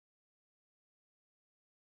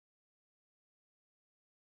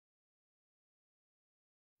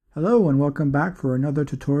Hello and welcome back for another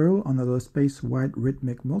tutorial on the space-wide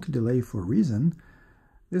rhythmic multi-delay for Reason.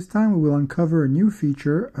 This time we will uncover a new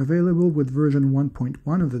feature available with version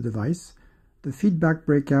 1.1 of the device, the feedback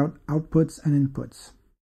breakout outputs and inputs.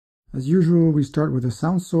 As usual, we start with a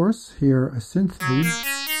sound source, here a synth lead.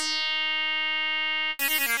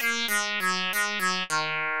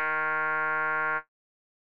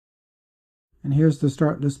 And here's the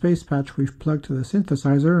start the space patch we've plugged to the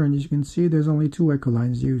synthesizer, and as you can see there's only 2 echo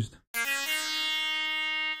lines used.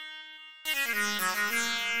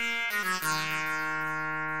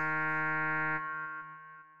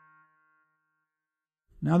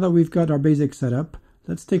 Now that we've got our basic setup,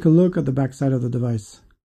 let's take a look at the backside of the device.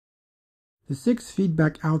 The 6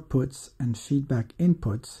 feedback outputs and feedback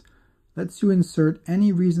inputs lets you insert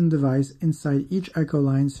any Reason device inside each echo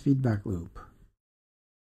line's feedback loop.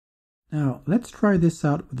 Now, let's try this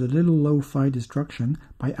out with a little lo-fi destruction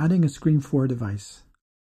by adding a Screen 4 device.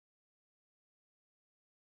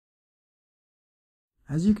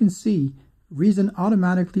 As you can see, Reason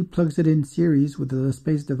automatically plugs it in series with the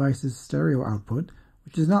space device's stereo output,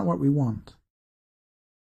 which is not what we want.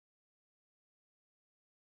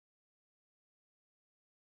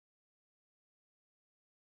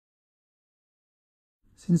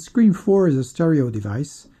 Since Screen 4 is a stereo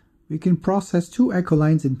device, we can process 2 echo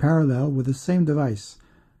lines in parallel with the same device.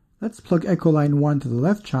 Let's plug echo line 1 to the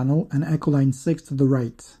left channel and echo line 6 to the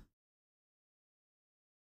right.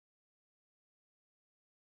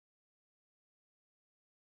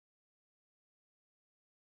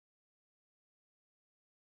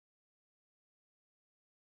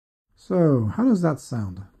 So, how does that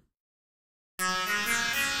sound?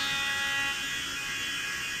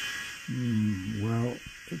 Well,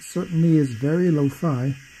 it certainly is very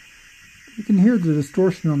lo-fi. You can hear the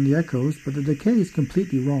distortion on the echoes, but the decay is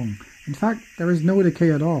completely wrong. In fact, there is no decay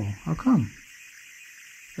at all. How come?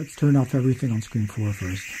 Let's turn off everything on Screen 4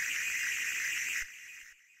 first.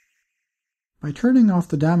 By turning off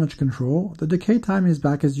the damage control, the decay time is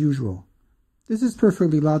back as usual. This is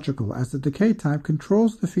perfectly logical, as the decay time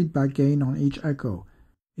controls the feedback gain on each echo.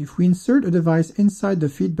 If we insert a device inside the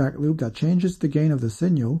feedback loop that changes the gain of the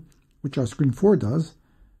signal, which our Screen 4 does,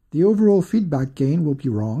 the overall feedback gain will be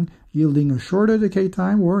wrong, yielding a shorter decay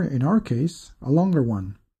time or, in our case, a longer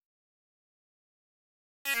one.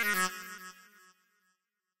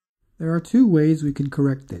 There are 2 ways we can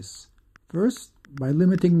correct this. First, by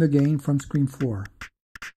limiting the gain from Screen 4.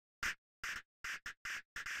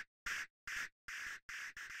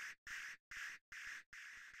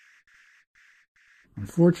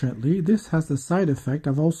 Unfortunately, this has the side effect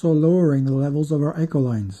of also lowering the levels of our echo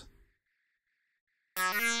lines.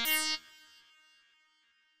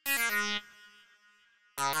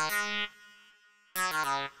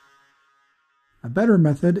 A better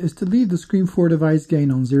method is to leave the Screen 4 device gain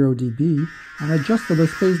on 0 dB and adjust the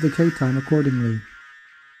space decay time accordingly.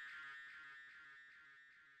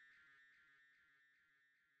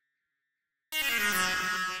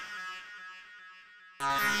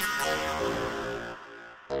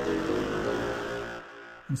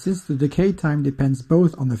 And since the decay time depends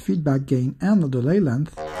both on the feedback gain and the delay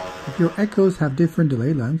length, if your echoes have different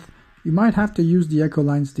delay length, you might have to use the echo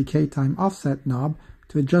line's decay time offset knob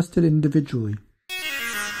to adjust it individually.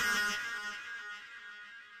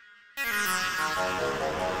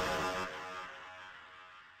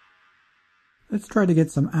 Let's try to get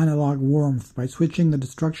some analog warmth by switching the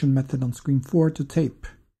destruction method on Screen 4 to tape.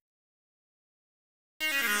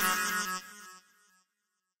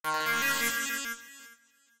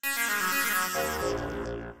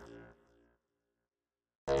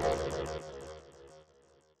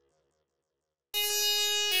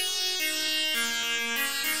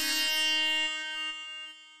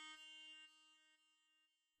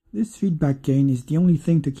 This feedback gain is the only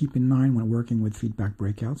thing to keep in mind when working with feedback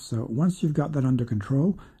breakouts, so once you've got that under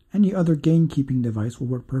control, any other gain keeping device will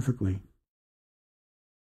work perfectly.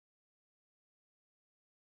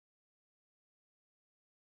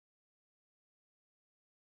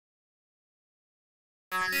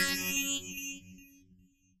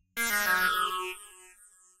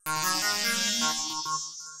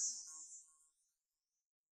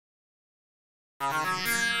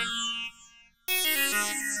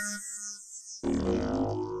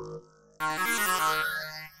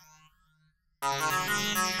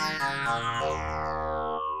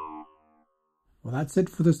 Well, that's it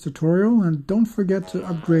for this tutorial, and don't forget to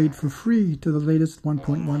upgrade for free to the latest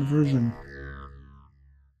 1.1 version.